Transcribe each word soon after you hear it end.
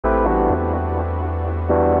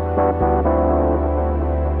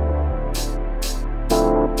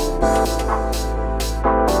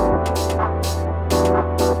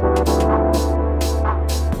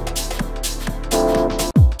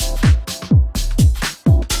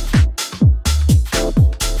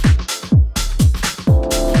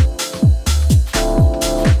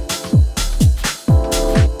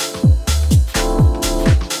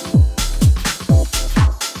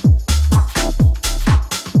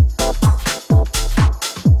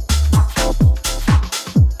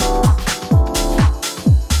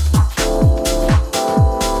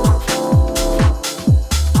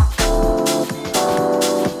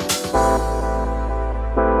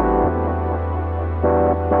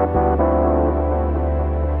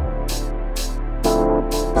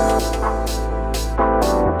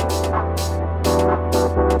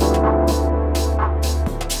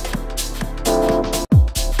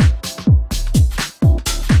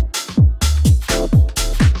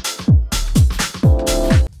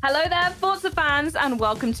and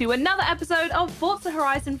welcome to another episode of Forza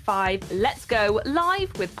Horizon 5 Let's Go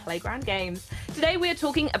live with Playground Games. Today we are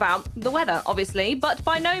talking about the weather, obviously, but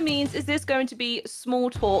by no means is this going to be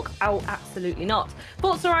small talk. Oh, absolutely not.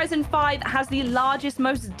 Forza Horizon 5 has the largest,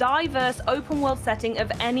 most diverse open world setting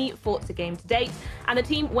of any Forza game to date, and the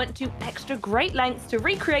team went to extra great lengths to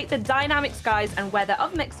recreate the dynamic skies and weather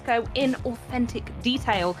of Mexico in authentic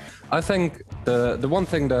detail. I think the one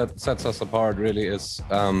thing that sets us apart really is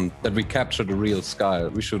that we capture the real sky.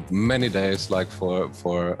 We shoot many days, like for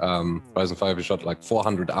Horizon 5, we shot like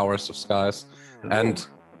 400 hours of skies. And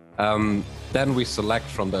then we select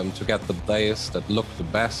from them to get the days that look the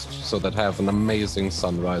best, so that have an amazing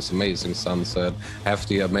sunrise, amazing sunset, have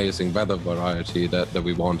the amazing weather variety that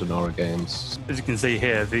we want in our games. As you can see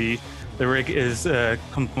here, the rig is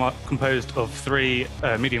composed of 3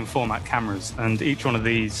 medium format cameras, and each one of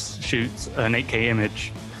these shoots an 8K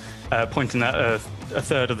image pointing at a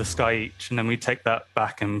third of the sky each, and then we take that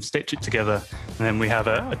back and stitch it together, and then we have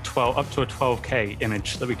up to a 12K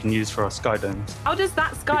image that we can use for our sky domes. How does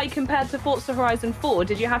that sky compare to Forza Horizon 4?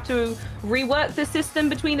 Did you have to rework the system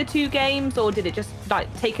between the two games, or did it just like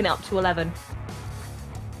taken it up to 11?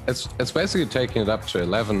 It's basically taking it up to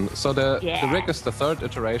 11. So the rig is the 3rd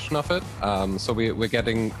iteration of it. So we're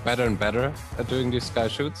getting better and better at doing these sky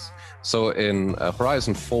shoots. So in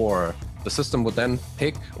Horizon 4, the system would then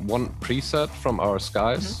pick one preset from our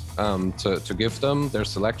skies to give them their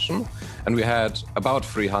selection. And we had about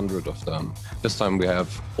 300 of them. This time we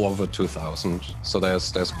have over 2,000. So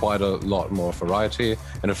there's quite a lot more variety.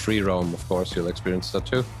 And a free roam, of course, you'll experience that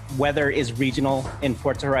too. Weather is regional in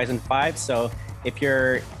Forza Horizon 5. So if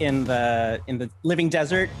you're in the living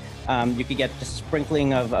desert, you could get just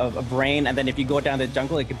sprinkling of rain, and then if you go down to the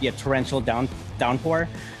jungle, it could be a torrential downpour.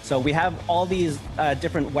 So we have all these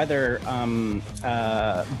different weather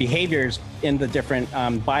behaviors in the different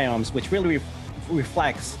biomes, which really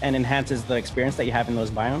reflects and enhances the experience that you have in those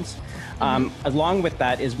biomes. Along with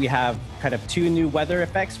that is we have kind of 2 new weather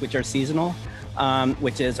effects, which are seasonal,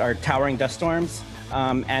 which is our towering dust storms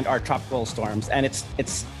and our tropical storms. And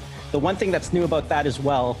it's the one thing that's new about that as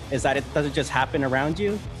well is that it doesn't just happen around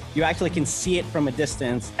you. You actually can see it from a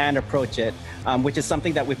distance and approach it, which is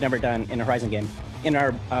something that we've never done in a Horizon game. In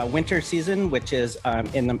our winter season, which is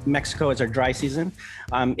in Mexico is our dry season,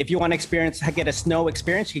 if you want to get a snow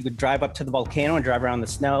experience, you could drive up to the volcano and drive around the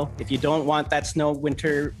snow. If you don't want that snow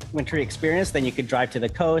wintry experience, then you could drive to the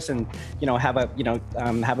coast and have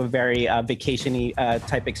a very vacation-y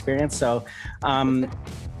type experience. So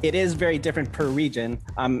it is very different per region,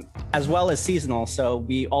 as well as seasonal. So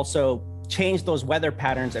we also change those weather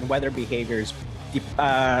patterns and weather behaviors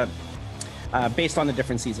based on the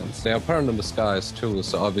different seasons. They are apparent in the skies too,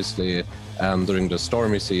 so obviously during the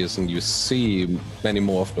stormy season you see many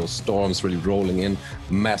more of those storms really rolling in,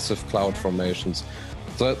 massive cloud formations.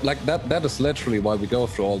 So like that is literally why we go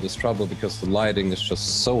through all this trouble, because the lighting is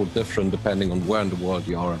just so different depending on where in the world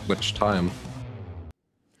you are at which time.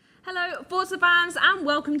 Hello Forza fans, and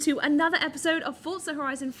welcome to another episode of Forza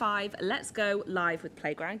Horizon 5 Let's Go live with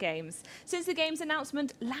Playground Games. Since the game's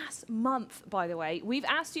announcement last month, by the way, we've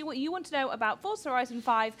asked you what you want to know about Forza Horizon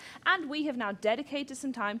 5, and we have now dedicated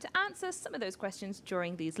some time to answer some of those questions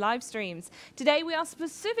during these live streams. Today we are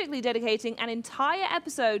specifically dedicating an entire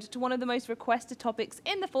episode to one of the most requested topics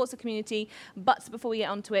in the Forza community, but before we get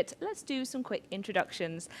onto it, let's do some quick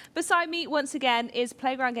introductions. Beside me once again is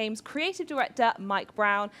Playground Games creative director Mike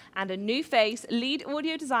Brown and a new face, lead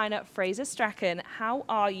audio designer Fraser Strachan. How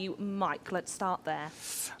are you, Mike? Let's start there.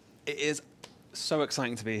 It is so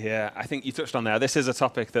exciting to be here. I think you touched on there. This is a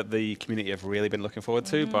topic that the community have really been looking forward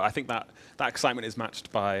to, but I think that excitement is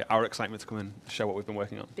matched by our excitement to come and show what we've been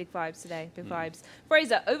working on. Big vibes today, big vibes.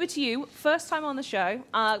 Fraser, over to you. First time on the show.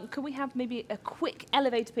 Can we have maybe a quick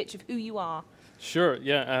elevator pitch of who you are? Sure,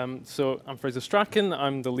 yeah. So I'm Fraser Strachan.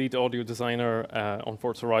 I'm the lead audio designer on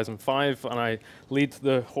Forza Horizon 5, and I lead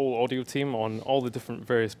the whole audio team on all the different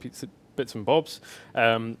various bits and bobs.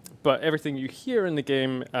 But everything you hear in the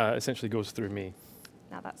game essentially goes through me.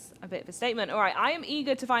 Now that's a bit of a statement. All right, I am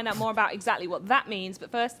eager to find out more about exactly what that means, but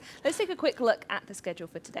first, let's take a quick look at the schedule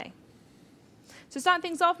for today. So starting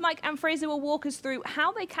things off, Mike and Fraser will walk us through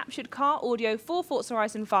how they captured car audio for Forza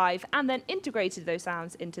Horizon 5 and then integrated those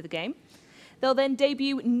sounds into the game. They'll then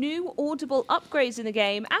debut new Audible upgrades in the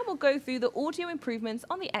game, and we'll go through the audio improvements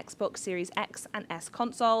on the Xbox Series X and S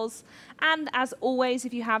consoles. And as always,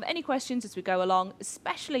 if you have any questions as we go along,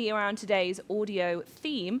 especially around today's audio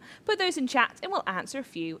theme, put those in chat and we'll answer a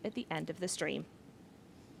few at the end of the stream.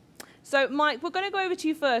 So, Mike, we're going to go over to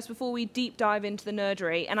you first before we deep dive into the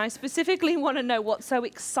nerdery, and I specifically want to know what's so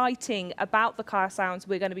exciting about the car sounds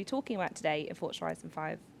we're going to be talking about today in Forza Horizon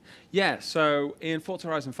 5. Yeah, so in Forza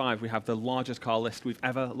Horizon 5, we have the largest car list we've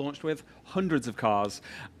ever launched with, hundreds of cars,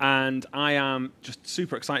 and I am just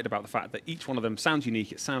super excited about the fact that each one of them sounds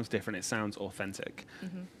unique, it sounds different, it sounds authentic.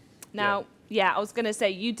 Now, yeah, I was going to say,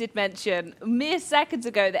 you did mention mere seconds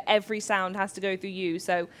ago that every sound has to go through you,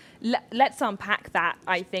 so let's unpack that,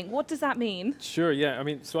 I think. What does that mean? Sure, yeah. I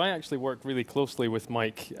mean, so I actually work really closely with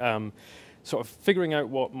Mike, sort of figuring out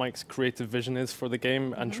what Mike's creative vision is for the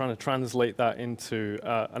game and trying to translate that into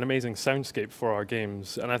an amazing soundscape for our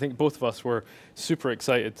games. And I think both of us were super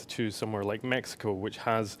excited to choose somewhere like Mexico, which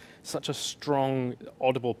has such a strong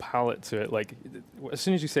audible palette to it. Like, as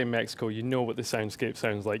soon as you say Mexico, you know what the soundscape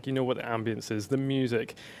sounds like, you know what the ambience is, the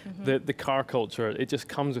music, the car culture. It just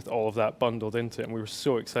comes with all of that bundled into it, and we were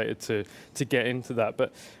so excited to get into that.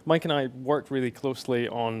 But Mike and I worked really closely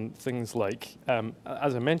on things like,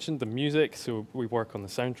 as I mentioned, the music. So we work on the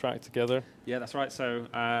soundtrack together. Yeah, that's right. So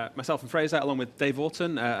myself and Fraser, along with Dave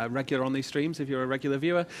Orton, a regular on these streams, if you're a regular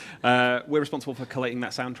viewer, we're responsible for collating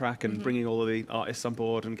that soundtrack and bringing all of the artists on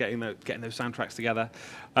board and getting those soundtracks together.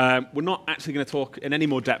 We're not actually going to talk in any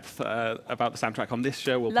more depth about the soundtrack on this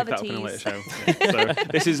show. We'll pick that up in a later show. Yeah. So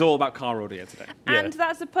this is all about car audio today. And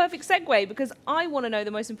that's a perfect segue, because I want to know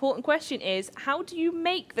the most important question is, how do you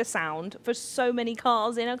make the sound for so many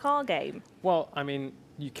cars in a car game? Well, I mean,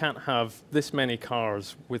 you can't have this many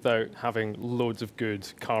cars without having loads of good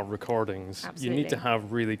car recordings. Absolutely. You need to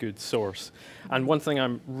have really good source. And one thing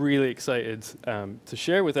I'm really excited to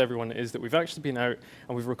share with everyone is that we've actually been out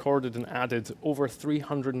and we've recorded and added over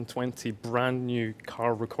 320 brand new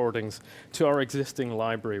car recordings to our existing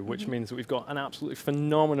library, which means that we've got an absolutely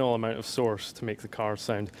phenomenal amount of source to make the cars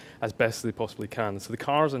sound as best as they possibly can. So the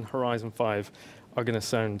cars in Horizon 5 are going to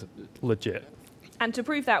sound legit. And to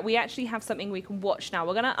prove that, we actually have something we can watch now.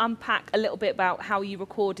 We're going to unpack a little bit about how you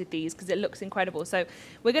recorded these, because it looks incredible. So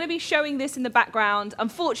we're going to be showing this in the background.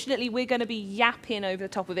 Unfortunately, we're going to be yapping over the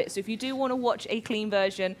top of it. So if you do want to watch a clean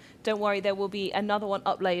version, don't worry, there will be another one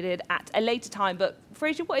uploaded at a later time. But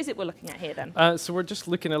Fraser, what is it we're looking at here then? So we're just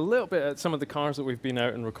looking a little bit at some of the cars that we've been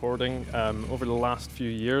out and recording over the last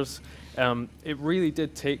few years. It really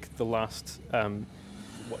did take the last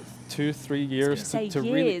 2-3 years to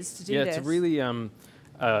really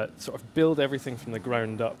sort of build everything from the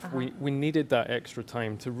ground up. We needed that extra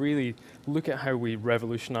time to really look at how we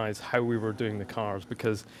revolutionize how we were doing the cars,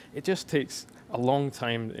 because it just takes a long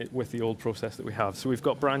time with the old process that we have. So we've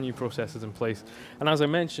got brand new processes in place. And as I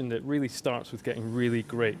mentioned, it really starts with getting really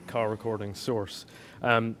great car recording source.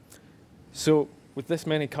 So with this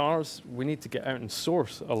many cars, we need to get out and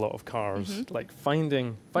source a lot of cars, like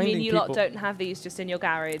finding I mean, you people. lot don't have these just in your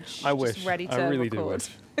garage, I just wish. ready to I really record. do wish.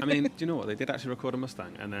 I mean, do you know what? They did actually record a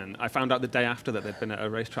Mustang, and then I found out the day after that they'd been at a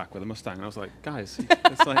racetrack with a Mustang, and I was like, guys,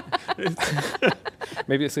 it's like...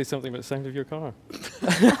 Maybe it says something about the sound of your car.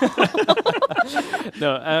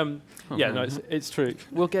 No, no, it's true.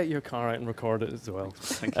 We'll get your car out and record it as well.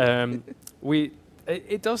 Thank you.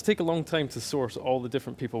 It does take a long time to source all the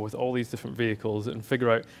different people with all these different vehicles and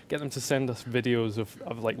get them to send us videos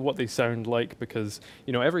of like what they sound like, because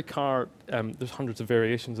every car, there's hundreds of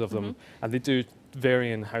variations of them, and they do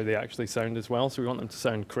vary in how they actually sound as well. So we want them to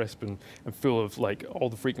sound crisp and full of like all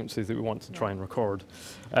the frequencies that we want to try and record.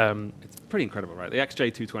 It's pretty incredible, right? The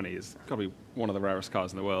XJ220 is got to be one of the rarest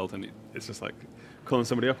cars in the world, and it's just like calling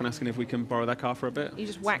somebody up and asking if we can borrow their car for a bit. You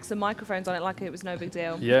just wax the microphones on it like it was no big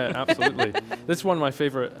deal. Yeah, absolutely. This is one of my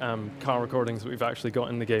favorite car recordings that we've actually got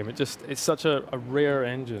in the game. It's such a rare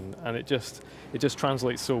engine, and it just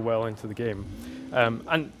translates so well into the game.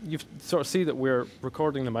 And you sort of see that we're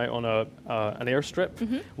recording them out on an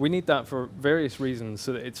airstrip. We need that for various reasons,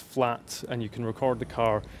 so that it's flat and you can record the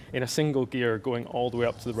car in a single gear going all the way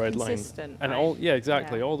up to the red line. Consistent, And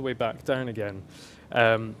right? all the way back down again.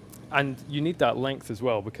 And you need that length as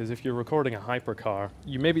well, because if you're recording a hypercar,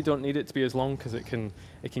 you maybe don't need it to be as long, because it can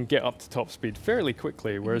get up to top speed fairly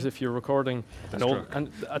quickly. Whereas if you're recording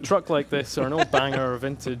a truck like this, or an old banger or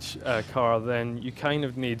vintage car, then you kind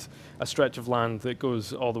of need a stretch of land that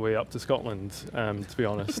goes all the way up to Scotland, to be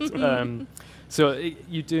honest. So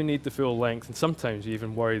you do need the full length, and sometimes you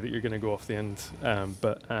even worry that you're going to go off the end.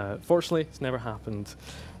 But fortunately, it's never happened.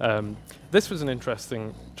 This was an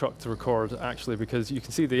interesting truck to record, actually, because you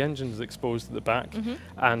can see the engine's exposed at the back,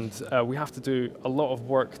 and we have to do a lot of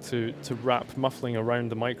work to wrap muffling around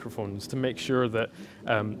the microphones to make sure that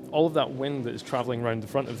all of that wind that is traveling around the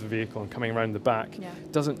front of the vehicle and coming around the back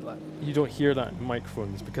you don't hear that in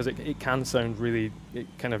microphones, because it can sound really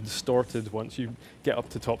kind of distorted once you get up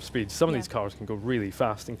to top speed. Some of these cars can go really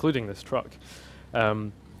fast, including this truck.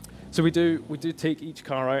 So we do take each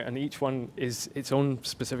car out, and each one is its own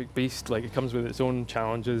specific beast. Like, it comes with its own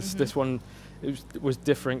challenges. This one was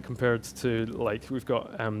different compared to, like, we've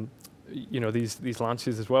got these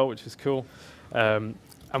Lancias as well, which is cool. And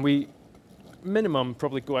we minimum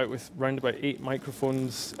probably go out with round about 8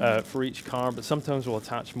 microphones for each car, but sometimes we'll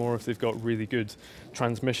attach more if they've got really good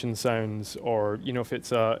transmission sounds, or if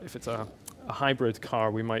it's a hybrid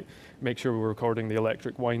car, we might make sure we're recording the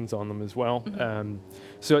electric whines on them as well.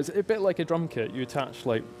 So it's a bit like a drum kit. You attach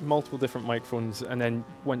like multiple different microphones, and then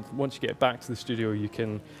once you get back to the studio, you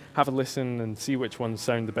can have a listen and see which ones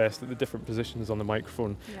sound the best at the different positions on the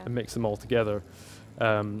microphone and mix them all together.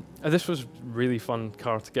 And this was really fun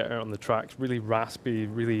car to get out on the track. Really raspy,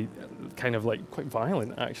 really kind of like quite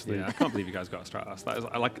violent, actually. Yeah, I can't believe you guys got a Stratos. That is,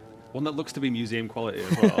 I like one that looks to be museum quality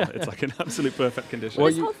as well. It's like an absolute perfect condition. Well,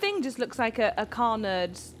 this whole thing just looks like a car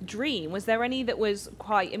nerd's dream. Was there any that was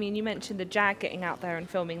quite, I mean, you mentioned the Jag getting out there and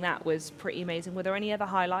filming that was pretty amazing. Were there any other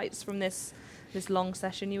highlights from this long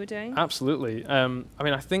session you were doing? Absolutely. I mean,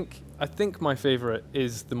 I think my favorite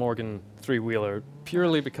is the Morgan 3-wheeler,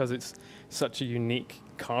 purely because it's such a unique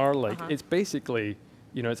car. Like, it's basically,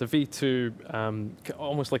 it's a V2,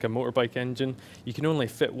 almost like a motorbike engine. You can only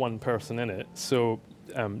fit one person in it. So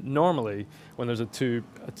normally, when there's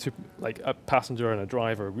like a passenger and a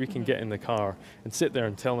driver, we can get in the car and sit there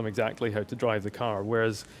and tell them exactly how to drive the car.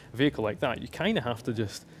 Whereas a vehicle like that, you kind of have to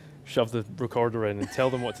just shove the recorder in and tell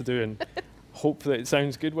them what to do and hope that it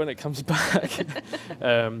sounds good when it comes back.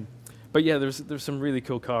 But yeah, there's some really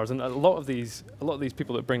cool cars, and a lot of these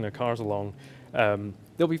people that bring their cars along,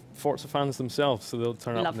 they'll be Forza fans themselves, so they'll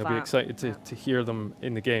turn up and they'll be excited to hear them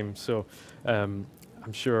in the game. So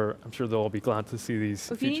I'm sure they'll all be glad to see these.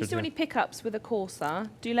 Well, if you need to do any pickups with a Corsa,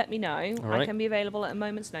 do let me know. Right. I can be available at a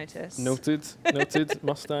moment's notice. Noted.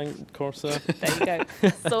 Mustang, Corsa. There you go.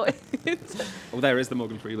 Sorted. Oh, there is the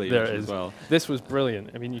Morgan 3 lead as well. This was brilliant.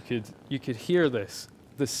 I mean, you could hear this,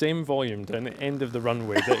 the same volume down the end of the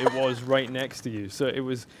runway that it was right next to you. So it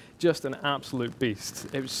was just an absolute beast.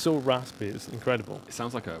 It was so raspy. It's incredible. It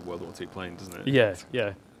sounds like a World War II plane, doesn't it? Yeah,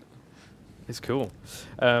 yeah. It's cool.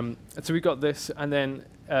 So we got this, and then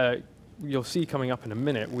you'll see coming up in a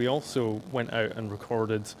minute, we also went out and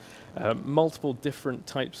recorded multiple different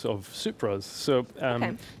types of Supras. So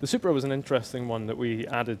the Supra was an interesting one that we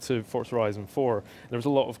added to Forza Horizon 4. There was a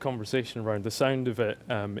lot of conversation around the sound of it.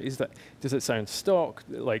 Does it sound stock?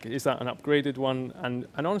 Like, is that an upgraded one? And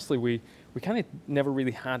honestly, we kind of never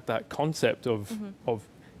really had that concept of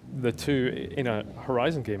the two in a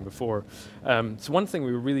Horizon game before. So one thing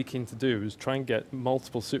we were really keen to do was try and get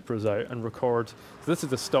multiple Supras out and record. So this is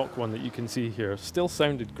the stock one that you can see here. Still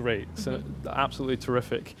sounded great, so absolutely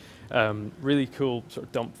terrific. Really cool sort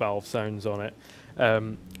of dump valve sounds on it.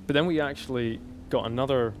 But then we actually got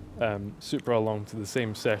another Supra along to the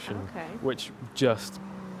same session, which just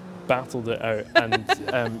battled it out.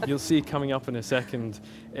 And you'll see coming up in a second,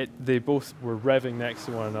 they both were revving next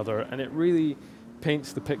to one another, and it really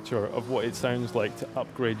paints the picture of what it sounds like to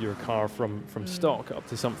upgrade your car from stock up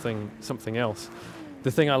to something else.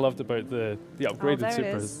 The thing I loved about the upgraded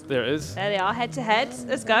Supra is there it is. There they are, head to head.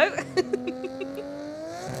 Let's go.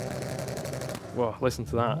 Whoa, listen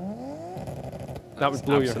to that. That would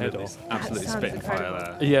blow your head off. Absolutely spitting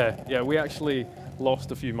fire there. Yeah, we actually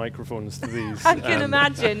lost a few microphones to these. I can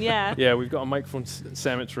imagine, yeah. Yeah, we've got a microphone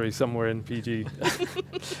cemetery somewhere in PG.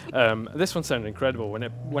 This one sounded incredible.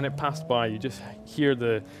 When it passed by, you just hear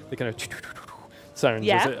the kind of sounds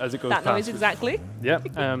as it goes past. That noise exactly. Yeah,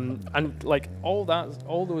 and like all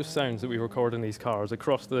those sounds that we record in these cars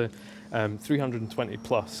across the 320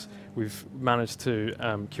 plus, we've managed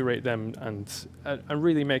to curate them and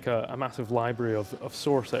really make a massive library of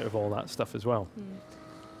source out of all that stuff as well.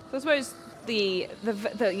 So I suppose the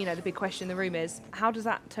big question in the room is, how does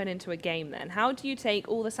that turn into a game then? How do you take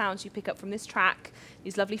all the sounds you pick up from this track,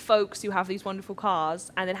 these lovely folks who have these wonderful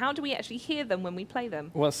cars, and then how do we actually hear them when we play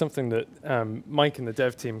them? Well, it's something that Mike and the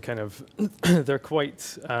dev team kind of, they're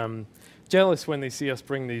quite jealous when they see us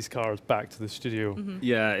bring these cars back to the studio.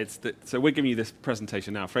 Yeah, so we're giving you this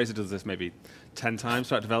presentation now. Fraser does this maybe 10 times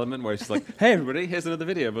throughout development, where he's just like, hey everybody, here's another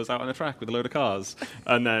video of us out on a track with a load of cars.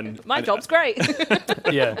 And then my job's great.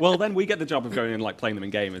 Yeah. Well, then we get the job of going and like playing them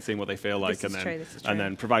in game and seeing what they feel like, and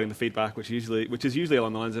then providing the feedback, which is usually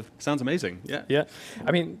along the lines of, sounds amazing. Yeah. Yeah.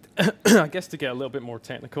 I mean, I guess to get a little bit more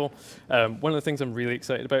technical, one of the things I'm really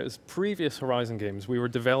excited about is previous Horizon games, we were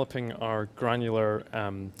developing our granular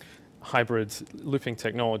hybrid looping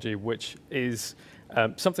technology, which is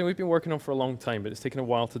something we've been working on for a long time, but it's taken a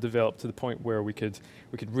while to develop to the point where we could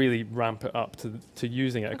really ramp it up to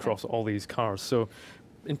using it across all these cars. So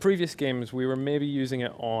in previous games, we were maybe using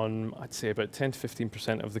it on, I'd say, about 10 to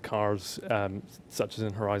 15% of the cars, such as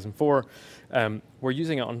in Horizon 4. We're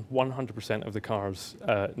using it on 100% of the cars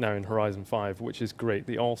now in Horizon 5, which is great.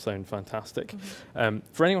 They all sound fantastic.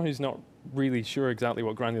 For anyone who's not really sure exactly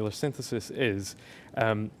what granular synthesis is,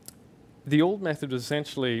 the old method was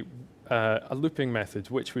essentially a looping method,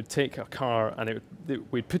 which would take a car and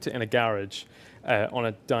we'd put it in a garage on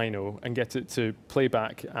a dyno and get it to play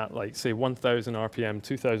back at, like, say, 1,000 RPM,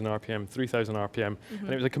 2,000 RPM, 3,000 RPM. And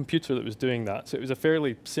it was a computer that was doing that. So it was a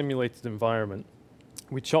fairly simulated environment.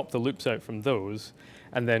 We chop the loops out from those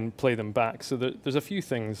and then play them back. So there's a few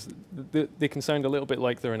things. They can sound a little bit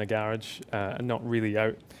like they're in a garage and not really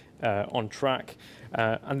out on track.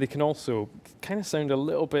 And they can also kind of sound a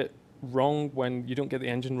little bit wrong when you don't get the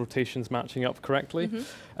engine rotations matching up correctly.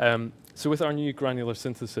 So with our new granular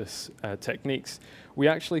synthesis techniques, we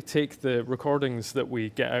actually take the recordings that we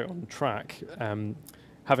get out on track,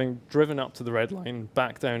 having driven up to the red line,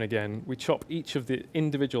 back down again, we chop each of the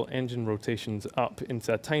individual engine rotations up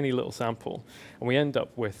into a tiny little sample, and we end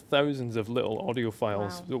up with thousands of little audio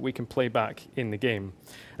files that we can play back in the game.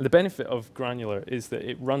 And the benefit of granular is that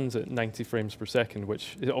it runs at 90 frames per second,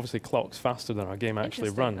 which it obviously clocks faster than our game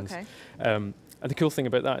actually runs. And the cool thing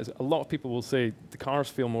about that is a lot of people will say the cars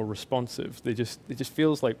feel more responsive. It just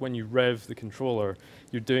feels like when you rev the controller,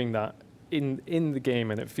 you're doing that in the game,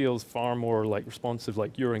 and it feels far more like responsive,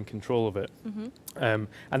 like you're in control of it. And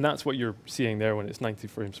that's what you're seeing there when it's 90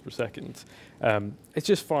 frames per second. It's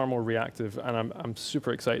just far more reactive, and I'm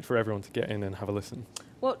super excited for everyone to get in and have a listen.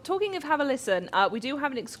 Well, talking of have a listen, we do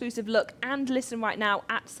have an exclusive look and listen right now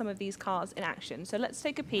at some of these cars in action. So let's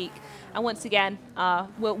take a peek. And once again,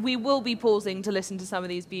 we will be pausing to listen to some of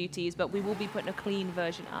these beauties, but we will be putting a clean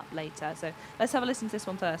version up later. So let's have a listen to this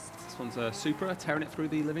one first. This one's a Supra, tearing it through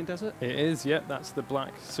the living desert. It is, yeah. That's the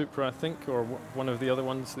black Supra, I think, or one of the other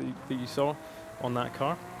ones that you saw on that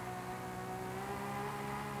car.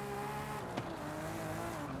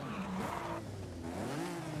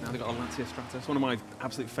 They've got a Lancia Stratus, one of my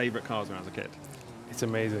absolute favourite cars when I was a kid. It's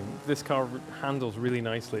amazing. This car handles really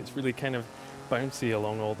nicely. It's really kind of bouncy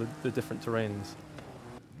along all the different terrains.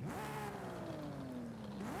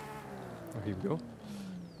 Oh, here we go.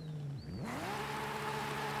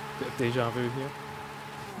 Bit of deja vu here.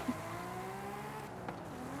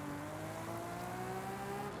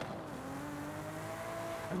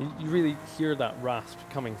 And you really hear that rasp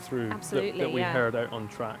coming through that we heard out on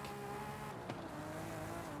track.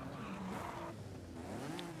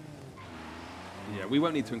 Yeah, we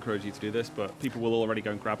won't need to encourage you to do this, but people will already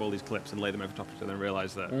go and grab all these clips and lay them over top of each other and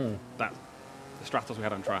realise that the Stratos we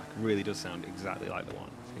had on track really does sound exactly like the one.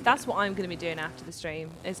 That's what I'm going to be doing after the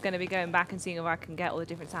stream. It's going to be going back and seeing if I can get all the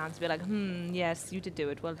different sounds to be like, yes, you did do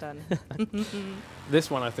it, well done.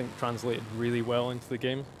 This one, I think, translated really well into the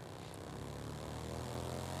game.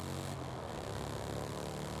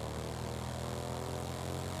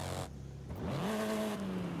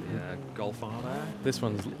 Golf R there. This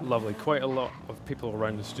one's lovely. Quite a lot of people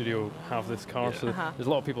around the studio have this car, so there's a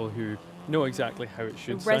lot of people who know exactly how it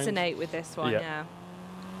should resonate with this one, yeah.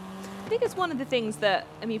 I think it's one of the things that,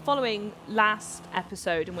 I mean, following last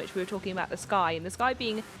episode in which we were talking about the sky, and the sky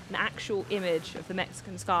being an actual image of the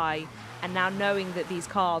Mexican sky, and now knowing that these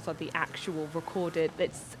cars are the actual recorded,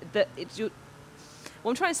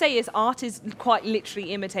 what I'm trying to say is art is quite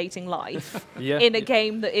literally imitating life in a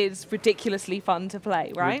game that is ridiculously fun to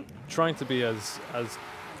play, right? We're trying to be as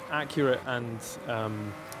accurate and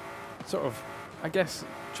sort of, I guess,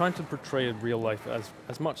 trying to portray real life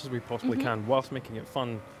as much as we possibly can, whilst making it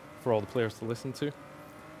fun for all the players to listen to.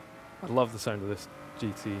 I love the sound of this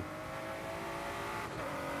GT.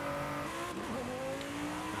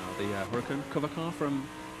 The Huracan cover car from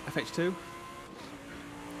FH2.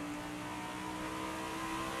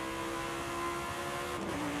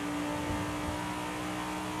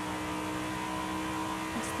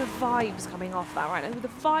 The vibes coming off that right now with the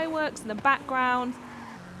fireworks in the background.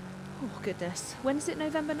 Oh goodness, when is it?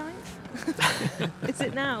 November 9th? Is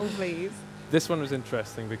it now, please? This one was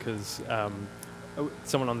interesting because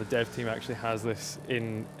someone on the dev team actually has this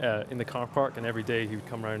in the car park, and every day he would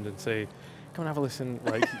come around and say, "Come and have a listen.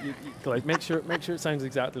 Like, like make sure it sounds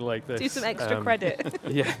exactly like this." Do some extra credit.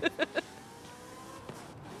 Yeah.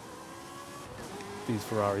 These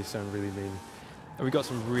Ferraris sound really mean. And we got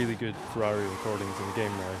some really good Ferrari recordings in the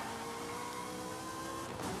game now.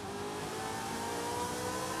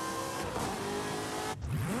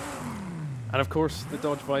 And of course, the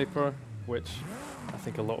Dodge Viper, which I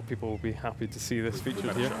think a lot of people will be happy to see this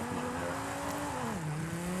featured here.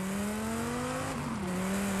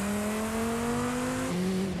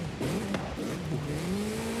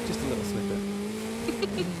 Just a little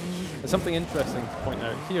snippet. Something interesting to point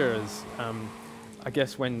out here is, I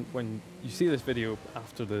guess when you see this video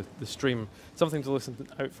after the stream, something to listen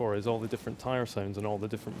out for is all the different tire sounds and all the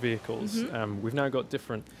different vehicles. We've now got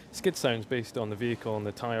different skid sounds based on the vehicle and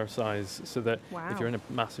the tire size, so that if you're in a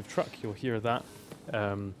massive truck, you'll hear that,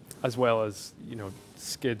 as well as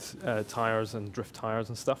skid tires and drift tires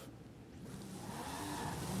and stuff.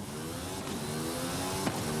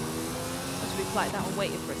 As we like that one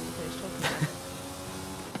waited for us to finish talking.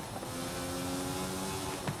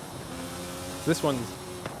 This one,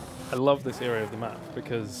 I love this area of the map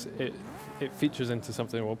because it features into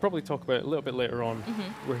something we'll probably talk about a little bit later on,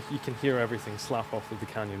 where you can hear everything slap off of the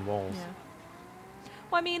canyon walls. Yeah.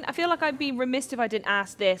 Well, I mean, I feel like I'd be remiss if I didn't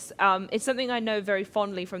ask this. It's something I know very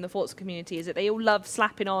fondly from the Forza community, is that they all love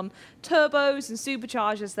slapping on turbos and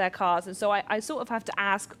superchargers to their cars, and so I sort of have to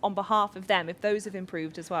ask on behalf of them if those have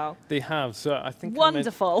improved as well. They have, so I think...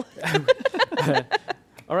 Wonderful.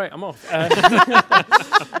 All right, I'm off.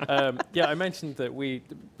 Yeah, I mentioned that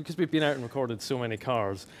because we've been out and recorded so many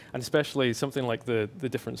cars, and especially something like the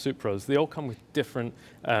different Supras, they all come with different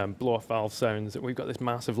blow-off valve sounds. We've got this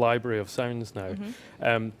massive library of sounds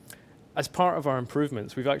now. As part of our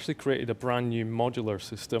improvements, we've actually created a brand new modular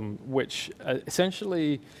system, which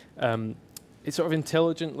essentially it sort of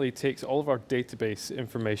intelligently takes all of our database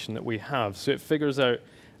information that we have. So it figures out,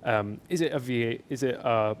 is it a V8, is it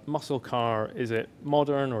a muscle car, is it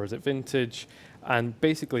modern or is it vintage, and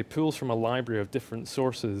basically pulls from a library of different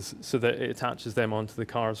sources so that it attaches them onto the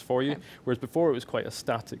cars for you, whereas before it was quite a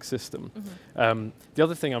static system. The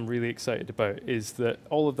other thing I'm really excited about is that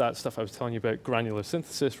all of that stuff I was telling you about, granular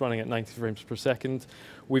synthesis running at 90 frames per second,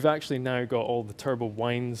 we've actually now got all the turbo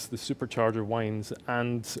winds, the supercharger winds,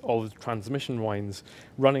 and all the transmission winds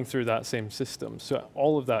running through that same system. So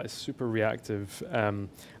all of that is super reactive, and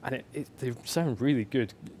they sound really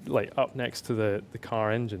good, like up next to the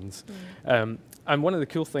car engines. And one of the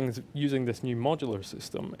cool things using this new modular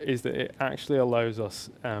system is that it actually allows us,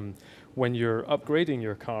 when you're upgrading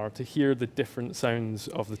your car, to hear the different sounds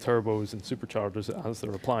of the turbos and superchargers as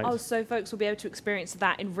they're applied. Oh, so folks will be able to experience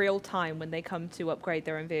that in real time when they come to upgrade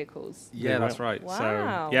their own vehicles? Yeah, that's right. Wow. So,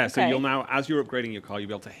 yeah, okay. so you'll now, as you're upgrading your car, you'll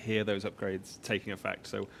be able to hear those upgrades taking effect.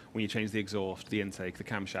 So when you change the exhaust, the intake, the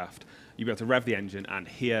camshaft, you'll be able to rev the engine and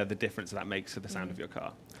hear the difference that makes to the sound of your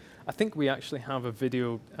car. I think we actually have a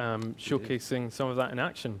video showcasing some of that in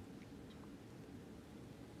action.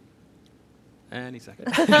 Any second.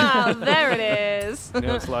 There it is.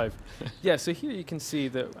 No, it's live. Yeah, so here you can see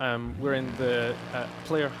that we're in the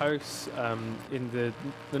player house in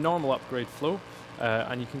the normal upgrade flow,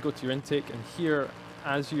 and you can go to your intake, and here,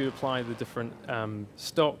 as you apply the different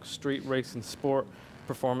stock, street, race, and sport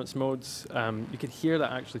performance modes, you can hear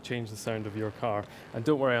that actually change the sound of your car. And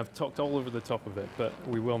don't worry, I've talked all over the top of it, but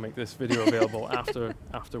we will make this video available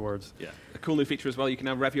afterwards. Yeah, a cool new feature as well, you can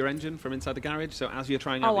now rev your engine from inside the garage. So as you're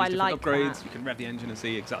trying out these different upgrades, you can rev the engine and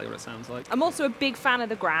see exactly what it sounds like. I'm also a big fan of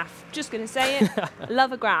the graph. Just going to say it.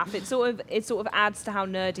 Love a graph. It sort of adds to how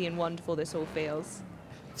nerdy and wonderful this all feels.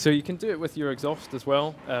 So you can do it with your exhaust as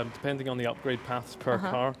well, depending on the upgrade paths per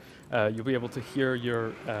car. You'll be able to hear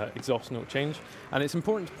your exhaust note change. And it's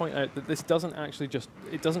important to point out that this doesn't actually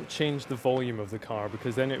it doesn't change the volume of the car,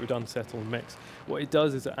 because then it would unsettle the mix. What it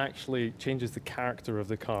does is it actually changes the character of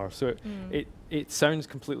the car. So it sounds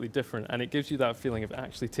completely different, and it gives you that feeling of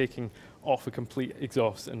actually taking off a complete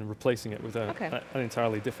exhaust and replacing it with an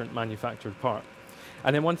entirely different manufactured part.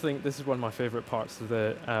 And then one thing, this is one of my favorite parts of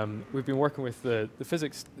we've been working with the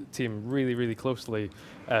physics team really, really closely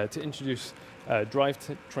to introduce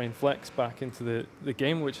drivetrain flex back into the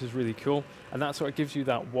game, which is really cool. And that sort of gives you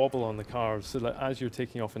that wobble on the cars, so that as you're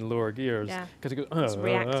taking off in lower gears, because it goes, it's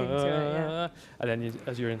reacting to it, and then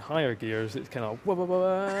as you're in higher gears, it's kind of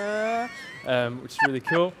which is really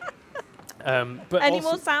cool. But any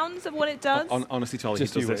more sounds of what it does? Honestly, Charlie, he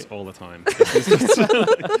does this all the time.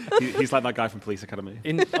 He's like that guy from Police Academy.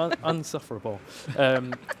 Unsufferable.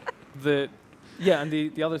 And the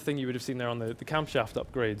other thing you would have seen there on the camshaft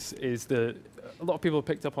upgrades is a lot of people have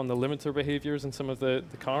picked up on the limiter behaviors in some of the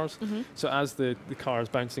cars. So as the car is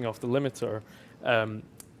bouncing off the limiter,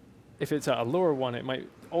 if it's at a lower one,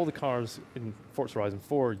 all the cars in Forza Horizon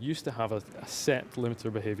 4 used to have a set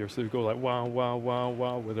limiter behavior, so they go like wow, wow, wow,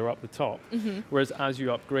 wow, where they're up the top. Whereas as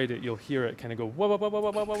you upgrade it, you'll hear it kind of go wah, wah, wah, wah,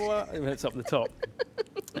 wah, wah, wah, when it's up the top.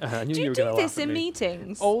 Do you do this in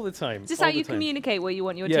meetings? All the time. Is this how you communicate what you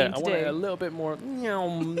want your team to do? Yeah, I want it a little bit more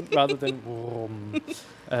rather than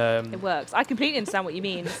It works. I completely understand what you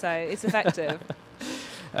mean, so it's effective.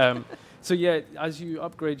 So yeah, as you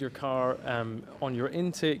upgrade your car on your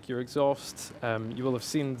intake, your exhaust, you will have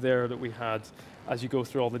seen there that we had as you go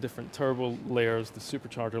through all the different turbo layers, the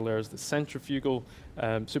supercharger layers, the centrifugal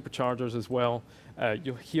superchargers as well.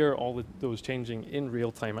 You'll hear all those changing in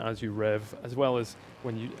real time as you rev, as well as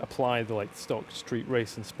when you apply the stock street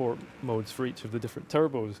race and sport modes for each of the different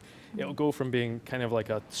turbos. It'll go from being kind of like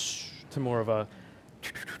a to more of a.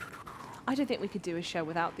 I don't think we could do a show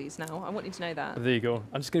without these now. I want you to know that. There you go.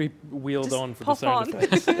 I'm just going to be wheeled Just on for the pop sound on.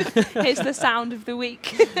 effects. Here's the sound of the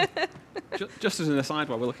week. Just as an aside,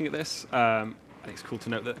 while we're looking at this, I think it's cool to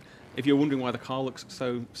note that if you're wondering why the car looks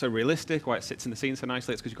so realistic, why it sits in the scene so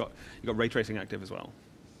nicely, it's because you've got ray tracing active as well.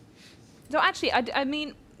 So actually, I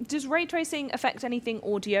mean, does ray tracing affect anything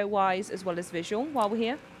audio-wise as well as visual while we're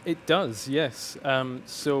here? It does, yes.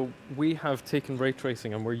 So we have taken ray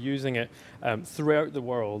tracing and we're using it throughout the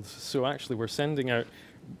world. So actually we're sending out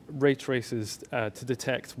ray traces to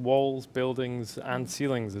detect walls, buildings, and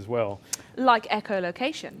ceilings as well. Like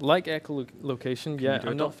echolocation. Like echolocation, yeah. Can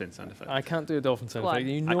you do a dolphin sound effect? I can't do a dolphin sound Well, effect.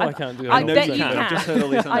 You know I can't do a I dolphin bet sound you effect. can. I've just heard all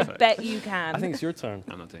these sound I effects. bet you can. I think it's your turn.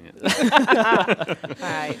 I'm not doing it.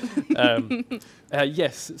 All right.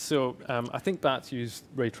 Yes, so I think bats use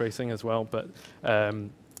ray tracing as well, but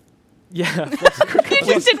yeah. You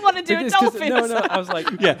just didn't want to do a dolphin. No, I was like,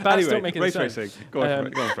 Yeah, bats anyway, don't make any ray sense. tracing. Go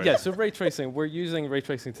on, go on for it. Yeah, so ray tracing, we're using ray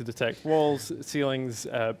tracing to detect walls, ceilings,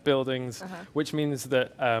 buildings, which means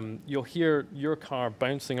that you'll hear your car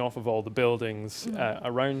bouncing off of all the buildings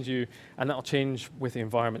around you, and that'll change with the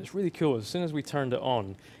environment. It's really cool. As soon as we turned it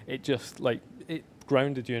on, it just it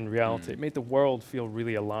grounded you in reality. It made the world feel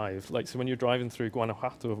really alive. So when you're driving through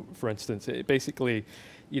Guanajuato, for instance, it basically,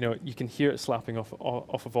 you can hear it slapping off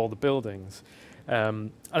of all the buildings.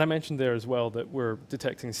 And I mentioned there as well that we're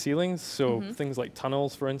detecting ceilings, so things like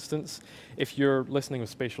tunnels, for instance. If you're listening with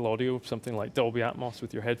spatial audio, something like Dolby Atmos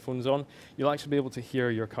with your headphones on, you'll actually be able to hear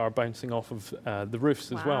your car bouncing off of the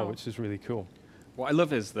roofs as well, which is really cool. What I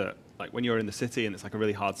love is that, when you're in the city and it's a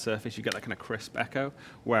really hard surface, you get that kind of crisp echo.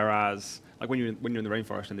 Whereas, when you're in the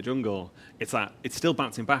rainforest in the jungle, it's still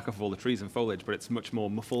bouncing back off of all the trees and foliage, but it's much more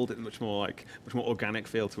muffled, it's much more organic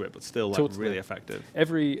feel to it, but still Totally. really effective.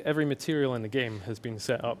 Every material in the game has been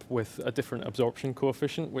set up with a different absorption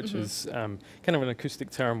coefficient, which is kind of an acoustic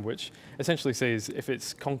term, which essentially says if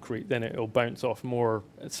it's concrete, then it'll bounce off more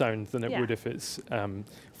sound than it would if it's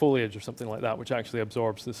foliage or something like that, which actually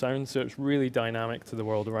absorbs the sound. So it's really dynamic to the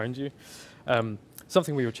world around you.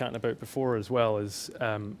 Something we were chatting about before as well is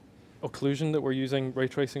occlusion that we're using ray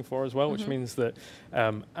tracing for as well, which means that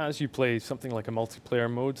as you play something like a multiplayer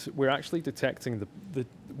mode, we're actually detecting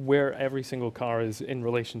where every single car is in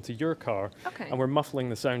relation to your car, and we're muffling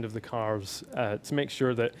the sound of the cars to make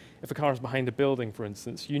sure that if a car is behind a building, for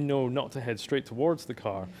instance, not to head straight towards the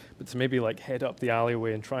car, but to maybe head up the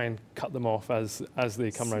alleyway and try and cut them off as they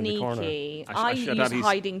come around the corner. I use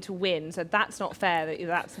hiding to win, so that's not fair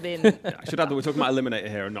that's been... I should add that we're talking about Eliminator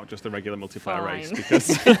here and not just a regular multiplayer race,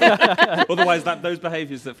 because otherwise those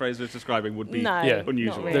behaviours that Fraser is describing would be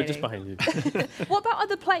unusual. Really. They're just behind you. What about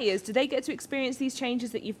other players? Do they get to experience these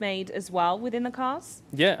changes that you've made as well within the cars?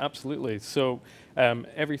 Yeah, absolutely. So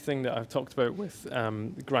everything that I've talked about with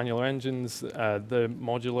granular engines, the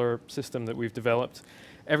modular system that we've developed,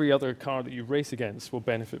 every other car that you race against will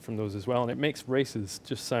benefit from those as well, and it makes races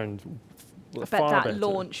just sound I bet far that better.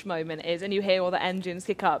 launch moment is, and you hear all the engines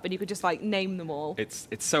kick up, and you could just name them all. It's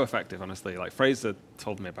so effective, honestly. Fraser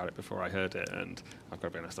told me about it before I heard it, and I've got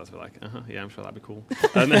to be honest, I was yeah, I'm sure that'd be cool.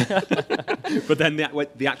 But then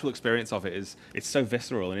the actual experience of it it's so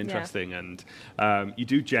visceral and interesting, and you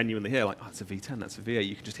do genuinely hear it's a V10, that's a V8.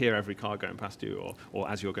 You can just hear every car going past you, or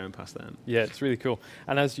as you're going past them. Yeah, it's really cool.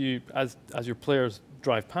 And as your players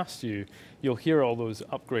drive past you, you'll hear all those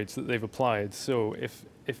upgrades that they've applied. So if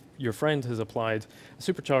your friend has applied a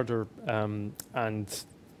supercharger and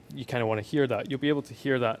you kind of want to hear that, you'll be able to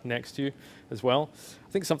hear that next to you as well.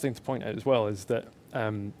 I think something to point out as well is that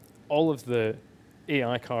all of the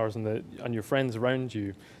AI cars and your friends around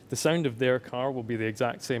you, the sound of their car will be the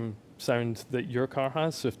exact same sound that your car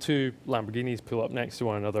has. So if two Lamborghinis pull up next to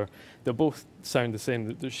one another, they'll both sound the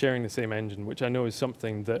same. They're sharing the same engine, which I know is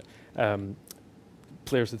something that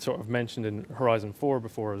players had sort of mentioned in Horizon 4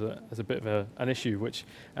 before as a bit of an issue, which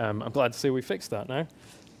I'm glad to say we fixed that now.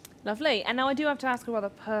 Lovely. And now I do have to ask a rather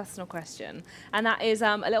personal question, and that is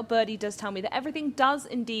a little birdie does tell me that everything does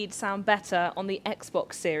indeed sound better on the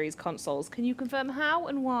Xbox Series consoles. Can you confirm how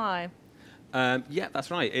and why? Yeah, that's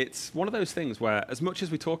right. It's one of those things where, as much as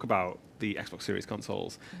we talk about the Xbox Series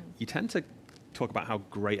consoles, you tend to talk about how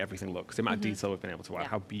great everything looks, the amount of detail we've been able to add, Yeah.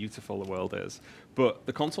 how beautiful the world is. But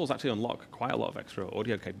the consoles actually unlock quite a lot of extra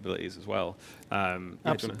audio capabilities as well.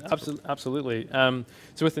 Absolutely.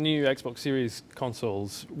 So with the new Xbox Series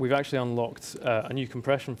consoles, we've actually unlocked a new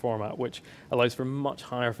compression format, which allows for much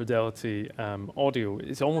higher fidelity audio.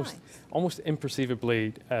 It's almost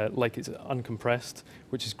imperceivably like it's uncompressed,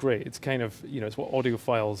 which is great. It's kind of, it's what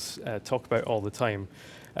audiophiles talk about all the time.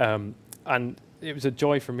 And it was a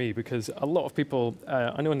joy for me because a lot of people,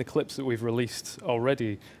 I know in the clips that we've released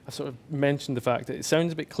already, I sort of mentioned the fact that it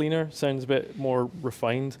sounds a bit cleaner, sounds a bit more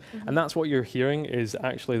refined, and that's what you're hearing is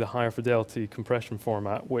actually the higher fidelity compression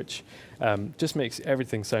format, which just makes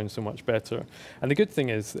everything sound so much better. And the good thing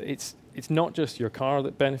is it's not just your car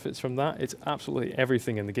that benefits from that, it's absolutely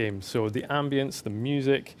everything in the game. So the ambience, the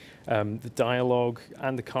music, the dialogue,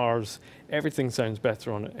 and the cars, everything sounds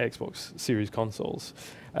better on Xbox Series consoles.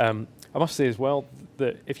 I must say as well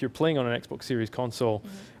that if you're playing on an Xbox Series console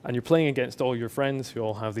and you're playing against all your friends who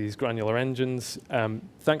all have these granular engines,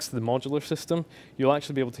 thanks to the modular system, you'll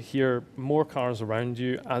actually be able to hear more cars around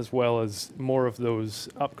you as well as more of those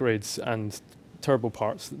upgrades and turbo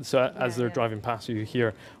parts. So as they're driving past you, you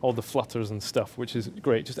hear all the flutters and stuff, which is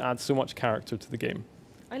great. Just adds so much character to the game.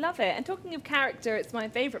 I love it. And talking of character, it's my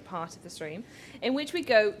favourite part of the stream, in which we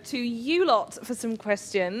go to you lot for some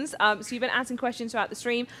questions. So you've been asking questions throughout the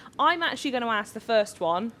stream. I'm actually going to ask the first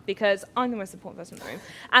one because I'm the most important person in the room.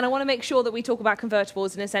 And I want to make sure that we talk about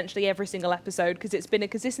convertibles in essentially every single episode because it's been a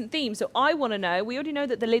consistent theme. So I want to know, we already know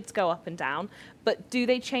that the lids go up and down, but do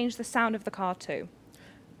they change the sound of the car too?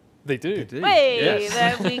 They do. They do. Hey, Yes.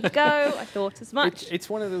 there we go. I thought as much. It's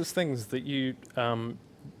one of those things that you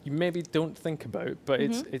maybe don't think about, but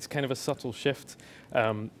it's kind of a subtle shift.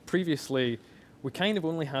 Previously, we kind of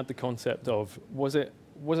only had the concept of was it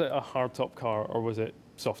a hardtop car or was it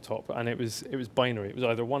soft top, and it was binary. It was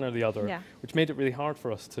either one or the other, which made it really hard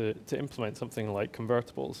for us to implement something like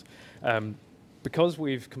convertibles. Because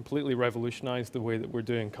we've completely revolutionized the way that we're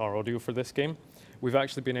doing car audio for this game, we've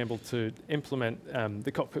actually been able to implement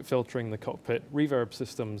the cockpit filtering, the cockpit reverb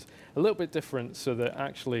systems a little bit different so that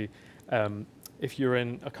actually if you're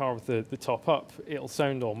in a car with the top up, it'll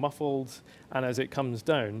sound all muffled, and as it comes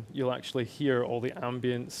down, you'll actually hear all the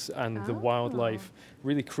ambience and the wildlife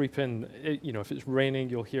really creep in. If it's raining,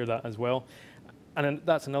 you'll hear that as well. And then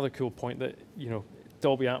that's another cool point that,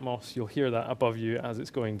 Dolby Atmos, you'll hear that above you as it's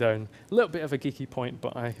going down. A little bit of a geeky point,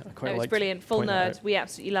 but I quite like it. It's brilliant. Full nerd. We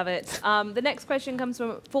absolutely love it. The next question comes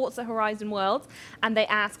from Forza Horizon World, and they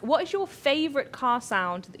ask, what is your favourite car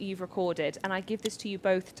sound that you've recorded? And I give this to you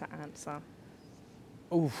both to answer.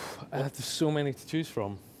 There's so many to choose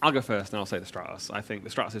from. I'll go first, and I'll say the Stratos. I think the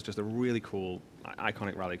Stratos is just a really cool,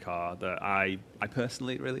 iconic rally car that I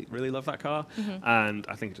personally really, really love that car, and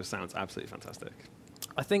I think it just sounds absolutely fantastic.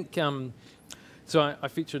 I think, so I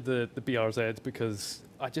featured the BRZ because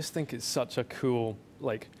I just think it's such a cool,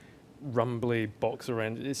 rumbly boxer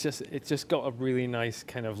engine. It's just got a really nice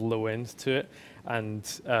kind of low end to it,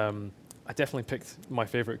 and I definitely picked my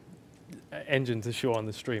favorite engine to show on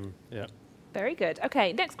the stream. Yeah. Very good.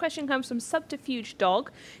 Okay, next question comes from Subterfuge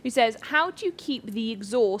Dog, who says, how do you keep the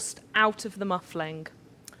exhaust out of the muffling?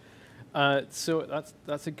 So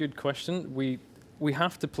that's a good question. We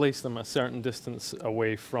have to place them a certain distance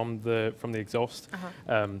away from the exhaust.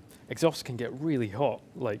 Exhausts can get really hot.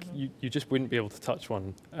 You just wouldn't be able to touch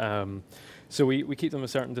one. So we keep them a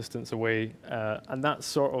certain distance away, and that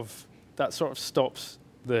sort of stops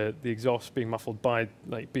the exhaust being muffled by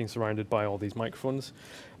being surrounded by all these microphones.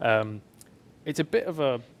 It's a bit of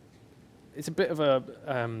a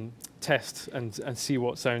test and see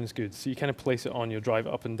what sounds good. So you kind of place it on, you drive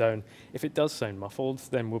it up and down. If it does sound muffled,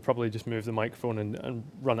 then we'll probably just move the microphone and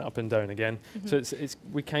run it up and down again. So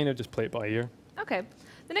we kind of just play it by ear. Okay.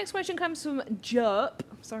 The next question comes from Jerp.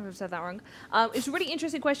 Sorry if I've said that wrong. It's a really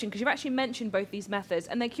interesting question because you've actually mentioned both these methods,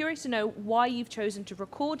 and they're curious to know why you've chosen to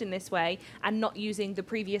record in this way and not using the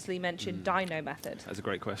previously mentioned dyno method. That's a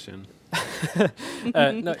great question. No,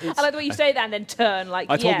 I like the way you say that and then turn I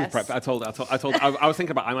was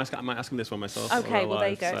thinking about I might ask him this one myself. Okay, well there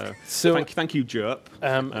you go. So thank you, Jerp.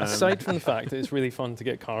 Aside from the fact that it's really fun to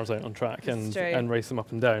get cars out on track and race them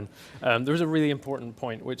up and down, there's a really important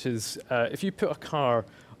point, which is if you put a car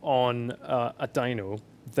on a dyno,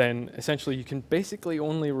 then essentially you can basically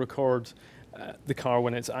only record the car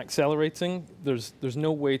when it's accelerating. There's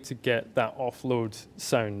no way to get that offload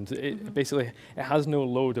sound. Basically, it has no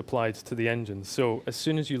load applied to the engine. So as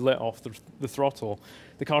soon as you let off the throttle,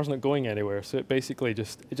 the car's not going anywhere. So it basically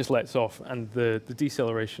just lets off, and the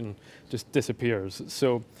deceleration just disappears.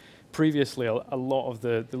 So previously, a lot of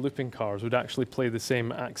the looping cars would actually play the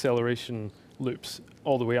same acceleration loops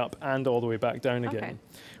all the way up and all the way back down again.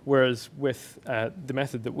 Whereas with the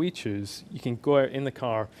method that we choose, you can go out in the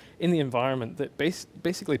car in the environment that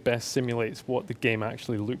basically best simulates what the game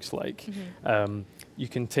actually looks like. You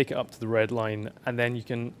can take it up to the red line, and then you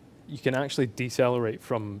can actually decelerate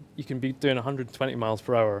from, you can be doing 120 miles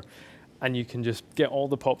per hour, and you can just get all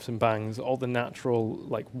the pops and bangs, all the natural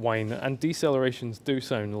like whine, and decelerations do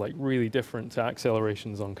sound like really different to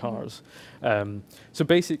accelerations on cars. So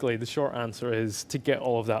basically the short answer is to get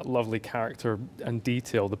all of that lovely character and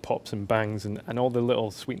detail, the pops and bangs and all the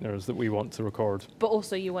little sweeteners that we want to record. But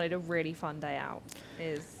also you wanted a really fun day out.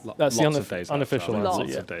 That's lots the of days unofficial out, answer.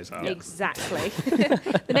 lots of days out. Exactly.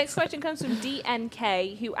 The next question comes from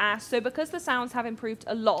DNK, who asks, so because the sounds have improved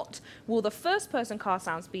a lot, will the first-person car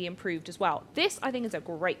sounds be improved as well? This, I think, is a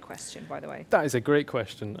great question, by the way. That is a great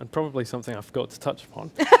question, and probably something I forgot to touch upon.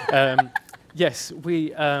 Yes,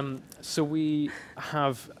 so we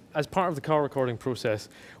have, as part of the car recording process,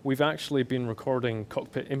 we've actually been recording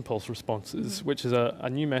cockpit impulse responses, which is a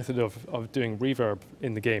new method of doing reverb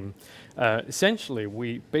in the game. Essentially,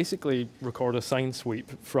 we basically record a sine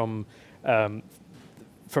sweep from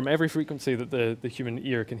every frequency that the human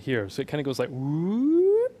ear can hear. So it kind of goes like whoop,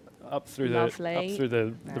 up through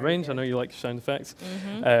the range. I know you like sound effects.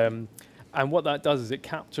 And what that does is it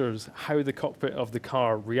captures how the cockpit of the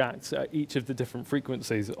car reacts at each of the different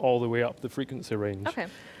frequencies all the way up the frequency range.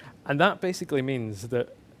 And that basically means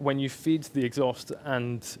that when you feed the exhaust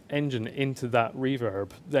and engine into that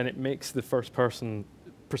reverb, then it makes the first-person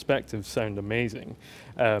perspective sound amazing.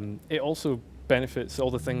 It also benefits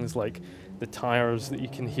all the things like the tires that you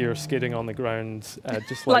can hear skidding on the ground,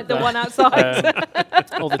 just like the one outside.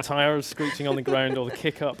 All the tires screeching on the ground, all the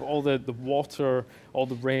kick up, all the water, all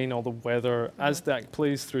the rain, all the weather. As that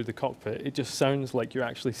plays through the cockpit, it just sounds like you're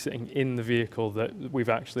actually sitting in the vehicle that we've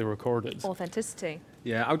actually recorded. Authenticity.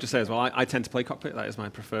 Yeah, I would just say as well, I tend to play cockpit. That is my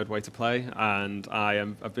preferred way to play, and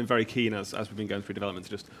I've been very keen as we've been going through development to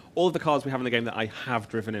just all of the cars we have in the game that I have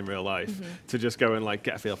driven in real life to just go and like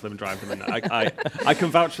get a feel for them and drive them. And I can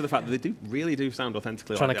vouch for the fact that they really do sound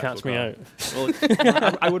authentically. Trying like to catch me out.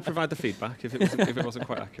 Well, I would provide the feedback if it wasn't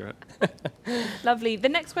quite accurate. Lovely. The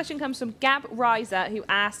next question comes from Gab Reiser, who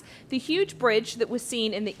asks, the huge bridge that was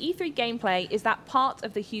seen in the E3 gameplay, is that part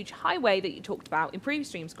of the huge highway that you talked about in previous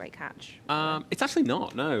streams? Great catch. It's actually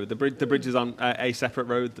not, no. The bridge is on a separate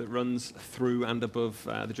road that runs through and above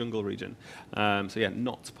the jungle region. So yeah,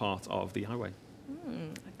 not part of the highway.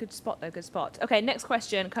 Good spot, though, good spot. Okay, next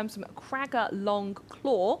question comes from Cragger Long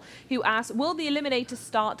Claw, who asks, will the Eliminator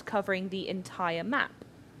start covering the entire map?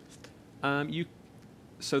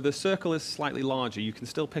 So the circle is slightly larger. You can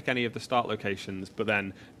still pick any of the start locations, but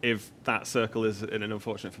then if that circle is in an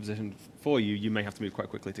unfortunate position for you, you may have to move quite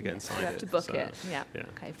quickly to get inside it. You have to book it, yeah.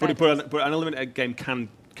 Okay, but an Eliminator game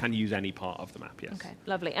can use any part of the map, yes. Okay,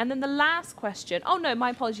 lovely. And then the last question, oh no,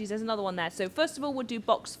 my apologies, there's another one there. So first of all, we'll do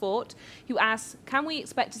Boxfort, who asks, can we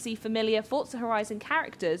expect to see familiar Forza Horizon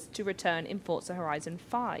characters to return in Forza Horizon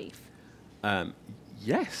 5?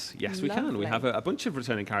 Yes, we can. Lovely. We have a bunch of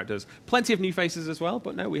returning characters, plenty of new faces as well.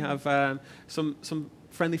 But no, we have some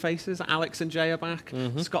friendly faces. Alex and Jay are back.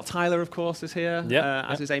 Scott Tyler, of course, is here,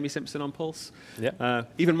 as is Amy Simpson on Pulse.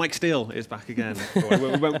 Even Mike Steele is back again.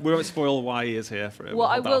 we won't spoil why he is here. What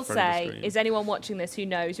I will say is anyone watching this who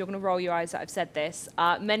knows, you're going to roll your eyes that I've said this.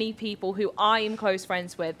 Many people who I am close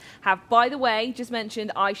friends with have, by the way, just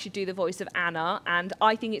mentioned I should do the voice of Anna, and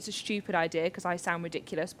I think it's a stupid idea because I sound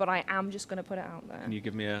ridiculous, but I am just going to put it out there. Can you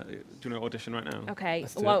give me do you want to audition right now? Okay,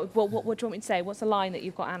 well, what do you want me to say? What's the line that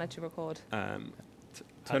you've got Anna to record?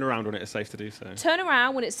 Turn around when it is safe to do so. Turn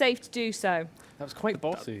around when it's safe to do so. That was quite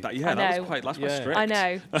bossy. That was quite strict. I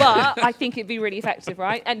know, but I think it'd be really effective,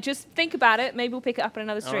 right? And just think about it. Maybe we'll pick it up in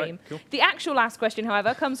another stream. Right, cool. The actual last question,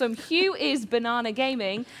 however, comes from Hugh is Banana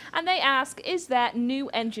Gaming, and they ask, is there new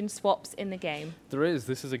engine swaps in the game? There is.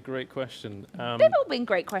 This is a great question. They've all been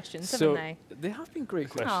great questions, haven't they? They have been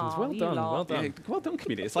great questions. Aww, well done. Well done. Yeah, well done,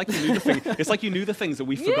 community. It's like you knew the thing. It's like you knew the things that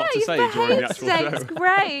we forgot to say during the actual show. It's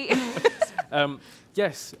great.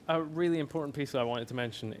 Yes, a really important piece that I wanted to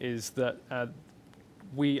mention is that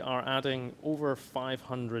we are adding over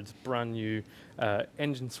 500 brand new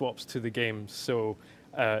engine swaps to the game. So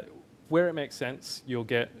where it makes sense, you'll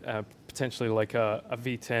get potentially like a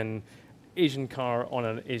V10 Asian car on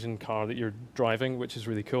an Asian car that you're driving, which is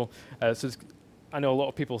really cool. I know a lot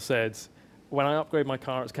of people said, when I upgrade my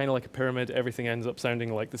car, it's kind of like a pyramid. Everything ends up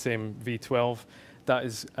sounding like the same V12. That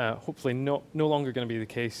is hopefully no longer going to be the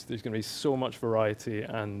case. There's going to be so much variety,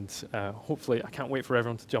 and hopefully I can't wait for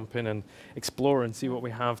everyone to jump in and explore and see what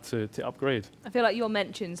we have to upgrade. I feel like your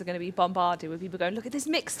mentions are going to be bombarded with people going, look at this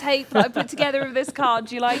mixtape that I put together of this car.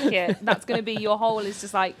 Do you like it? That's going to be your whole, is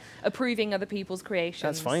just like approving other people's creations.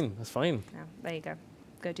 That's fine. That's fine. Yeah, there you go.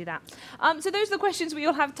 Go do that. So those are the questions we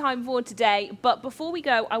all have time for today. But before we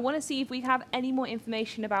go, I want to see if we have any more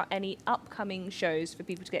information about any upcoming shows for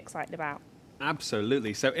people to get excited about.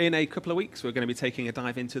 Absolutely. So in a couple of weeks, we're going to be taking a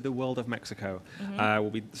dive into the world of Mexico.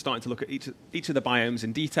 We'll be starting to look at each of the biomes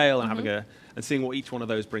in detail and having and seeing what each one of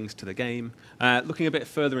those brings to the game. Looking a bit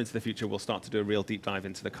further into the future, we'll start to do a real deep dive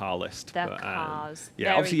into the car list. Cars. Yeah,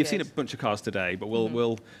 Very obviously you've good. seen a bunch of cars today, but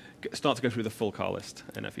we'll start to go through the full car list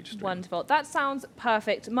in a future stream. Wonderful. That sounds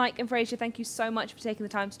perfect. Mike and Fraser, thank you so much for taking the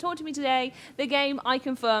time to talk to me today. The game, I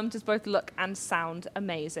confirm, does both look and sound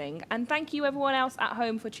amazing. And thank you everyone else at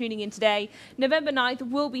home for tuning in today. November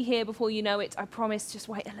 9th will be here before you know it. I promise, just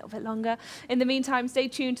wait a little bit longer. In the meantime, stay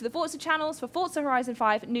tuned to the Forza channels for Forza Horizon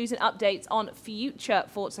 5 news and updates on future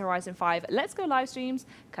Forza Horizon 5 Let's Go live streams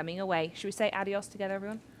coming away. Should we say adios together,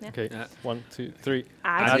 everyone? Yeah. Okay, 1, 2, 3.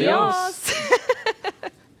 Adios.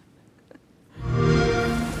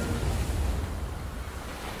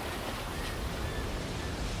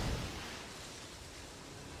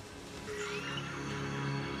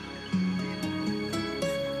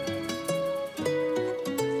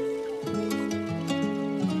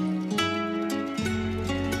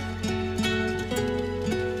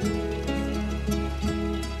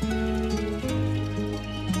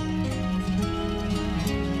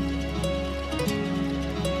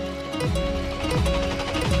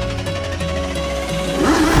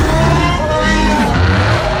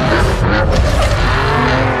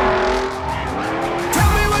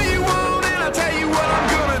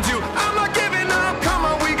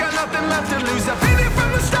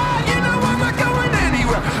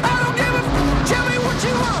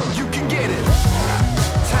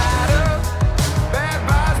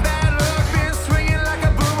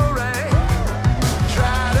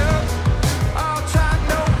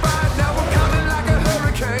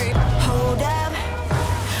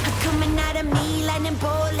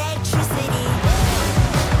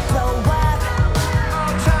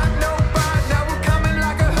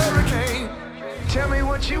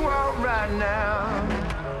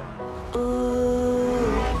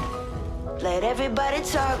 Let everybody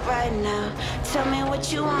talk right now. Tell me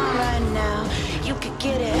what you want right now. You could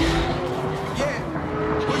get it. Yeah.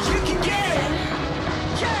 Well, you can get it.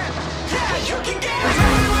 Yeah. Yeah, you can get it. Tell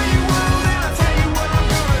me what you want and I'll tell you what I'm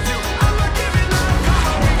gonna do. I'm not giving up. Come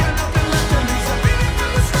on, we got nothing left to lose. I've been here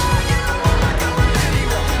from the start. You know I'm not going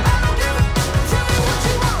anywhere. I don't give a. Tell me what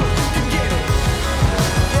you want. You can get it.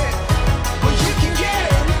 Yeah. Well, you can get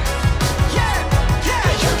it. Yeah. Yeah,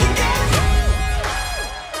 you can get it.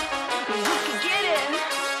 You can get it.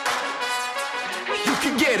 You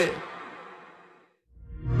can get it.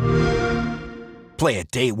 Play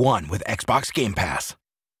it day one with Xbox Game Pass.